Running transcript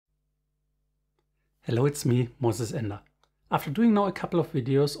Hello, it's me, Moses Ender. After doing now a couple of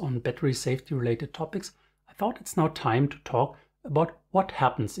videos on battery safety related topics, I thought it's now time to talk about what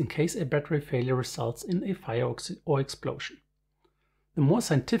happens in case a battery failure results in a fire or explosion. The more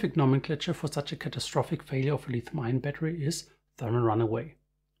scientific nomenclature for such a catastrophic failure of a lithium-ion battery is thermal runaway.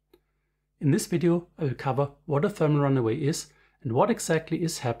 In this video, I will cover what a thermal runaway is and what exactly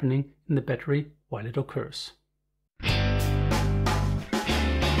is happening in the battery while it occurs.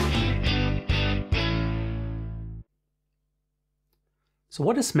 So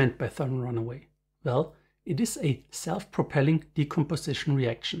what is meant by thermal runaway? Well, it is a self-propelling decomposition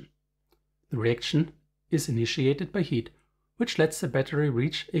reaction. The reaction is initiated by heat, which lets the battery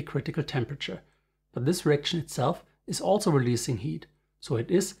reach a critical temperature. But this reaction itself is also releasing heat, so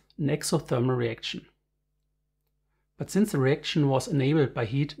it is an exothermal reaction. But since the reaction was enabled by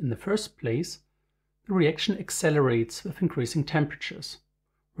heat in the first place, the reaction accelerates with increasing temperatures,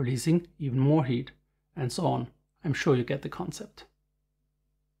 releasing even more heat, and so on. I'm sure you get the concept.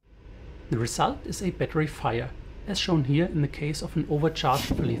 The result is a battery fire, as shown here in the case of an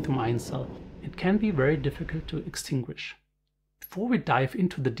overcharge of a lithium-ion cell. It can be very difficult to extinguish. Before we dive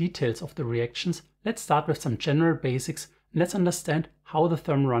into the details of the reactions, let's start with some general basics and let's understand how the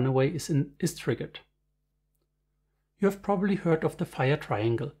thermal runaway is triggered. You have probably heard of the fire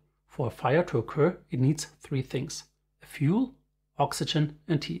triangle. For a fire to occur, it needs three things: a fuel, oxygen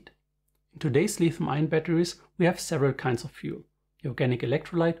and heat. In today's lithium-ion batteries, we have several kinds of fuel: the organic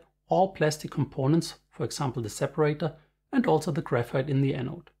electrolyte, all plastic components, for example the separator, and also the graphite in the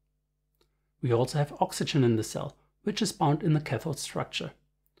anode. We also have oxygen in the cell, which is bound in the cathode structure.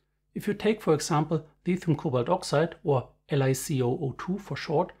 If you take, for example, lithium cobalt oxide, or LiCoO2 for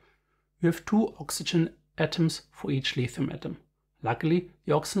short, you have two oxygen atoms for each lithium atom. Luckily,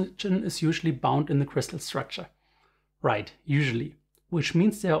 the oxygen is usually bound in the crystal structure. Right, usually, which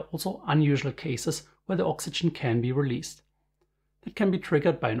means there are also unusual cases where the oxygen can be released. That can be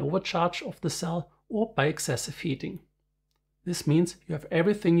triggered by an overcharge of the cell or by excessive heating. This means you have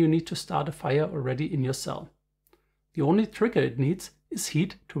everything you need to start a fire already in your cell. The only trigger it needs is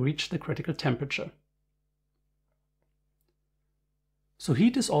heat to reach the critical temperature. So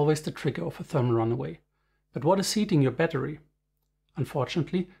heat is always the trigger of a thermal runaway. But what is heating your battery?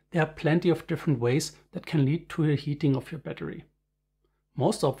 Unfortunately, there are plenty of different ways that can lead to a heating of your battery.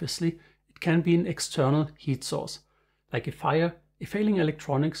 Most obviously, it can be an external heat source, like a fire, a failing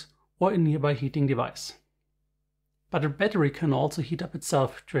electronics, or a nearby heating device. But a battery can also heat up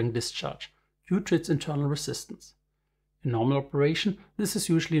itself during discharge due to its internal resistance. In normal operation, this is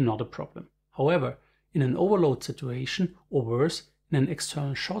usually not a problem. However, in an overload situation, or worse, in an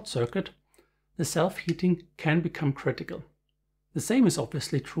external short circuit, the self-heating can become critical. The same is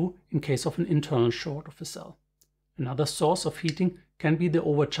obviously true in case of an internal short of a cell. Another source of heating can be the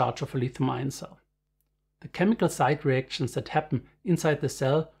overcharge of a lithium-ion cell. The chemical side reactions that happen inside the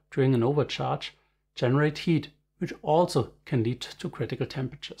cell during an overcharge generate heat, which also can lead to critical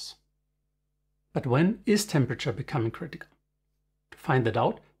temperatures. But when is temperature becoming critical? To find that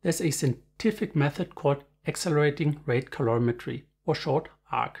out, there's a scientific method called accelerating rate calorimetry, or short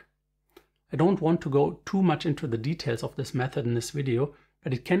ARC. I don't want to go too much into the details of this method in this video,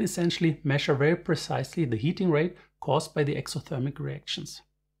 but it can essentially measure very precisely the heating rate caused by the exothermic reactions.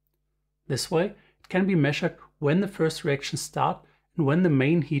 This way, it can be measured when the first reactions start and when the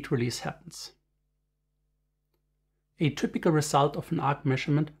main heat release happens. A typical result of an ARC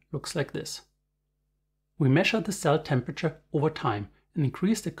measurement looks like this. We measure the cell temperature over time and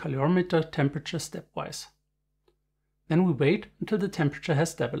increase the calorimeter temperature stepwise. Then we wait until the temperature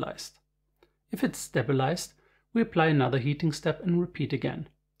has stabilized. If it's stabilized, we apply another heating step and repeat again.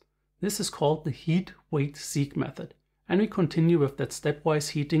 This is called the heat-wait-seek method, and we continue with that stepwise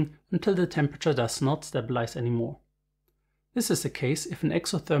heating until the temperature does not stabilize anymore. This is the case if an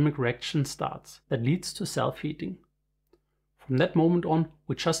exothermic reaction starts that leads to self-heating. From that moment on,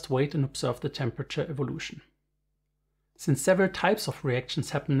 we just wait and observe the temperature evolution. Since several types of reactions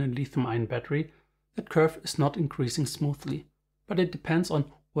happen in a lithium-ion battery, that curve is not increasing smoothly, but it depends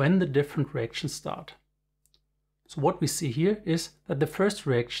on when the different reactions start. So what we see here is that the first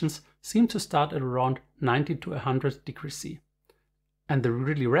reactions seem to start at around 90 to 100 degrees C. And the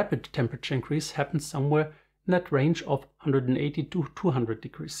really rapid temperature increase happens somewhere in that range of 180 to 200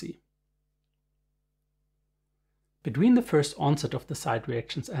 degrees C. Between the first onset of the side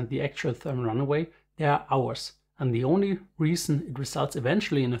reactions and the actual thermal runaway, there are hours, and the only reason it results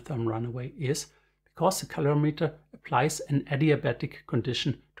eventually in a thermal runaway is because the calorimeter applies an adiabatic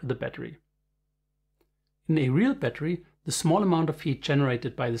condition to the battery. In a real battery, the small amount of heat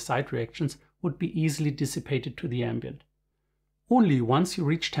generated by the side reactions would be easily dissipated to the ambient. Only once you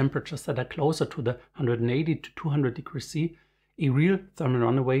reach temperatures that are closer to the 180 to 200 degrees C, a real thermal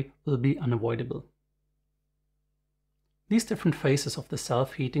runaway will be unavoidable. These different phases of the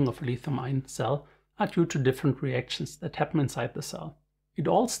self-heating of a lithium-ion cell are due to different reactions that happen inside the cell. It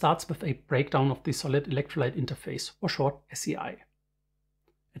all starts with a breakdown of the solid electrolyte interface, or short SEI.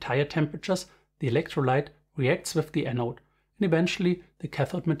 At higher temperatures, the electrolyte reacts with the anode, and eventually the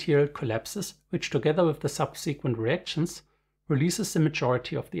cathode material collapses, which together with the subsequent reactions releases the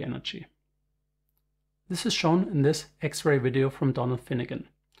majority of the energy. This is shown in this X-ray video from Donald Finnegan,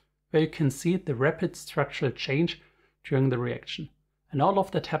 where you can see the rapid structural change during the reaction, and all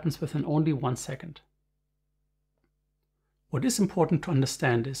of that happens within only 1 second. What is important to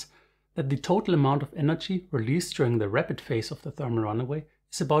understand is that the total amount of energy released during the rapid phase of the thermal runaway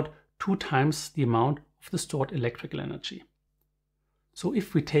is about 2 times the amount of the stored electrical energy. So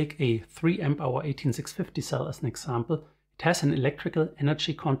if we take a 3 amp hour 18650 cell as an example, it has an electrical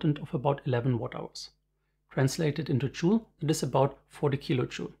energy content of about 11 watt hours. Translated into joule, it is about 40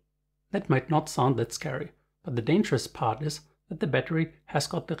 kilojoule. That might not sound that scary, but the dangerous part is that the battery has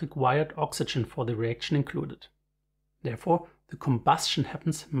got the required oxygen for the reaction included. Therefore, the combustion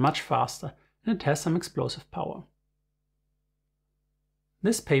happens much faster and it has some explosive power.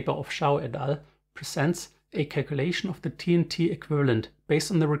 This paper of Zhao et al. Presents a calculation of the TNT equivalent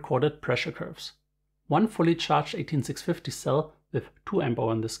based on the recorded pressure curves. One fully charged 18650 cell, with 2 amp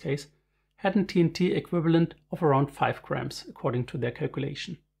hour in this case, had a TNT equivalent of around 5 grams according to their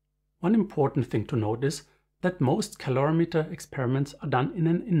calculation. One important thing to note is that most calorimeter experiments are done in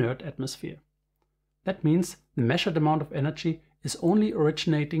an inert atmosphere. That means the measured amount of energy is only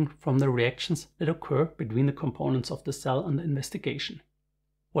originating from the reactions that occur between the components of the cell under investigation.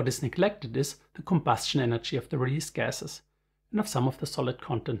 What is neglected is the combustion energy of the released gases and of some of the solid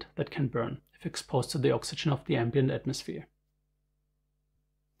content that can burn if exposed to the oxygen of the ambient atmosphere.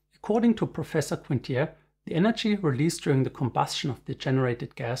 According to Professor Quintier, the energy released during the combustion of the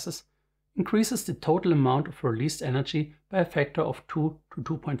generated gases increases the total amount of released energy by a factor of 2 to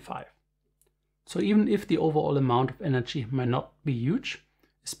 2.5. So even if the overall amount of energy might not be huge,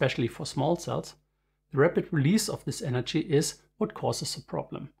 especially for small cells, the rapid release of this energy is what causes a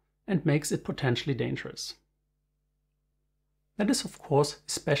problem and makes it potentially dangerous. That is of course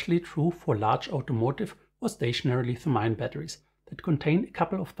especially true for large automotive or stationary lithium-ion batteries that contain a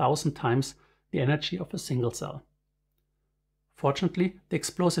couple of thousand times the energy of a single cell. Fortunately, the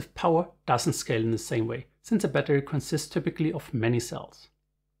explosive power doesn't scale in the same way, since a battery consists typically of many cells.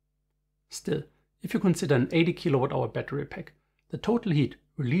 Still, if you consider an 80 kWh battery pack, the total heat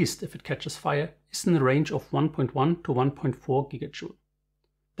released if it catches fire is in the range of 1.1 to 1.4 gigajoule.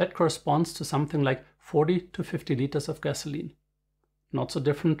 That corresponds to something like 40 to 50 liters of gasoline. Not so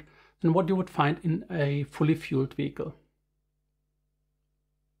different than what you would find in a fully fueled vehicle.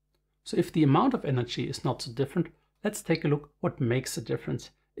 So if the amount of energy is not so different, let's take a look what makes a difference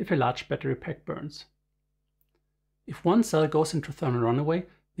if a large battery pack burns. If one cell goes into thermal runaway,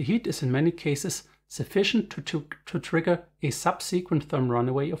 the heat is in many cases sufficient to trigger a subsequent thermal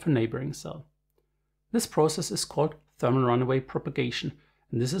runaway of a neighboring cell. This process is called thermal runaway propagation,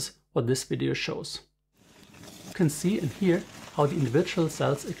 and this is what this video shows. You can see and hear how the individual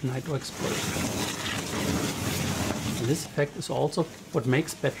cells ignite or explode. And this effect is also what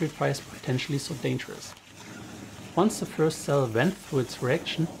makes battery fires potentially so dangerous. Once the first cell went through its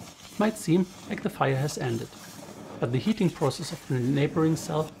reaction, it might seem like the fire has ended, but the heating process of the neighboring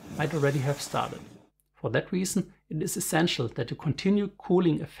cell might already have started. For that reason, it is essential that you continue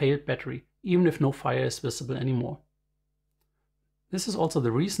cooling a failed battery, even if no fire is visible anymore. This is also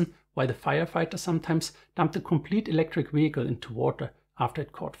the reason why the firefighter sometimes dumped a complete electric vehicle into water after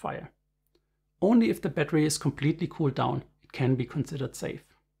it caught fire. Only if the battery is completely cooled down, it can be considered safe.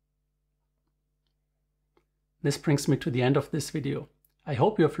 This brings me to the end of this video. I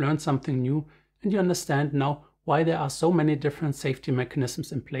hope you have learned something new and you understand now why there are so many different safety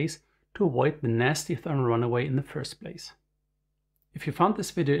mechanisms in place to avoid the nasty thermal runaway in the first place. If you found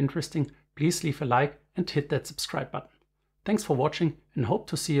this video interesting, please leave a like and hit that subscribe button. Thanks for watching and hope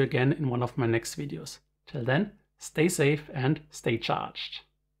to see you again in one of my next videos. Till then, stay safe and stay charged.